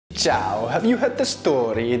Ciao, have you heard the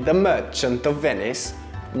story, The Merchant of Venice?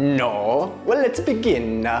 No? Well, let's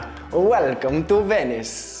begin. Welcome to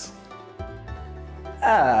Venice.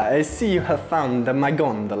 I see you have found my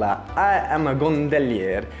gondola. I am a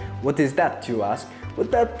gondolier. What is that, you ask? Well,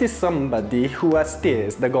 that is somebody who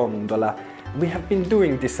steers the gondola. We have been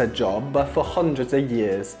doing this job for hundreds of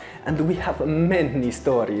years, and we have many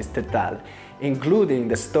stories to tell, including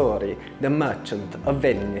the story, The Merchant of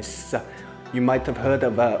Venice. You might have heard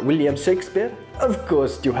of William Shakespeare? Of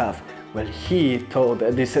course you have. Well, he told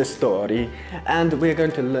this story, and we're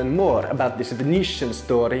going to learn more about this Venetian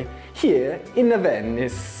story here in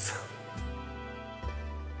Venice.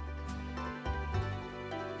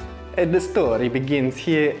 The story begins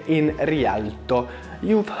here in Rialto.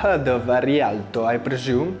 You've heard of Rialto, I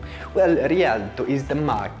presume? Well, Rialto is the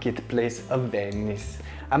marketplace of Venice.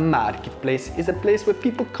 A marketplace is a place where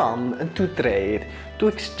people come to trade, to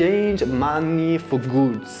exchange money for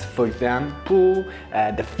goods. For example,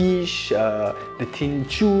 the fish, the tin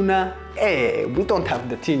tuna. Hey, we don't have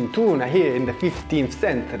the tin tuna here in the 15th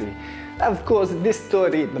century. Of course, this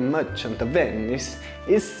story, The Merchant of Venice,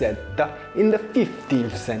 is set in the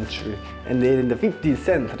 15th century. And in the 15th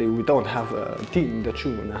century, we don't have tin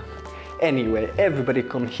tuna. Anyway, everybody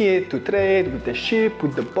come here to trade with the ship,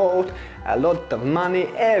 with the boat, a lot of money,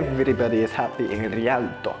 everybody is happy in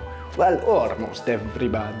Rialto. Well, almost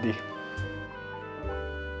everybody.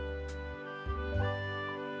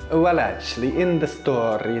 Well, actually, in the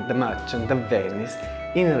story, The Merchant of Venice,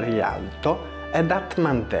 in Rialto, that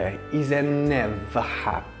man there is never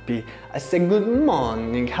happy. I say, good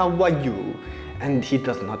morning, how are you? And he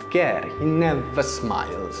does not care, he never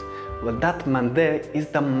smiles. Well, that man there is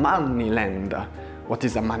the moneylender. What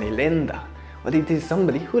is a moneylender? Well, it is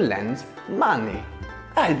somebody who lends money.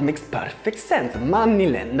 It makes perfect sense.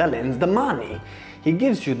 Moneylender lends the money. He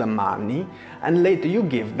gives you the money and later you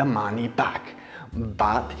give the money back.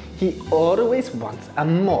 But he always wants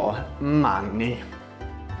more money.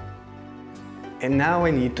 And now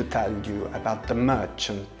I need to tell you about the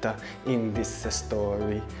merchant in this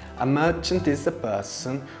story. A merchant is a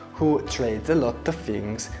person who trades a lot of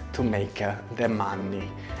things to make their money.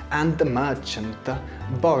 And the merchant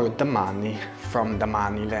borrowed the money from the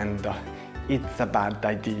moneylender. It's a bad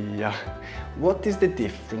idea. What is the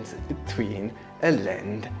difference between a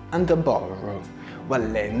lend and a borrow? Well,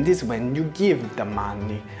 lend is when you give the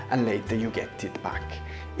money and later you get it back.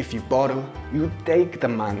 If you borrow, you take the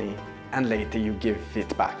money and later you give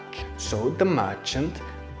it back. So the merchant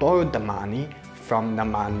borrowed the money from the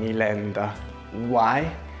moneylender.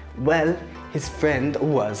 Why? Well, his friend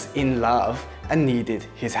was in love and needed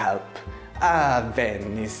his help.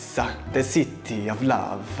 Venice, the city of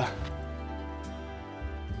love.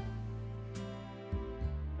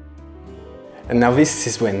 And now this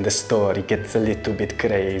is when the story gets a little bit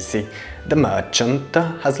crazy. The merchant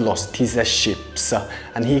has lost his ships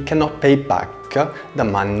and he cannot pay back the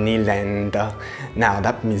moneylender. Now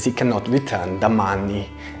that means he cannot return the money.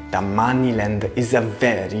 The moneylender is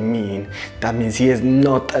very mean. That means he is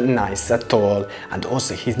not nice at all, and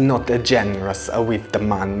also he's not generous with the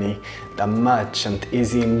money. The merchant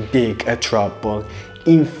is in big trouble.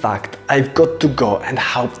 In fact, I've got to go and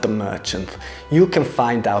help the merchant. You can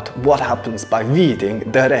find out what happens by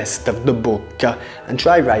reading the rest of the book and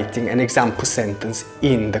try writing an example sentence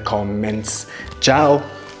in the comments. Ciao!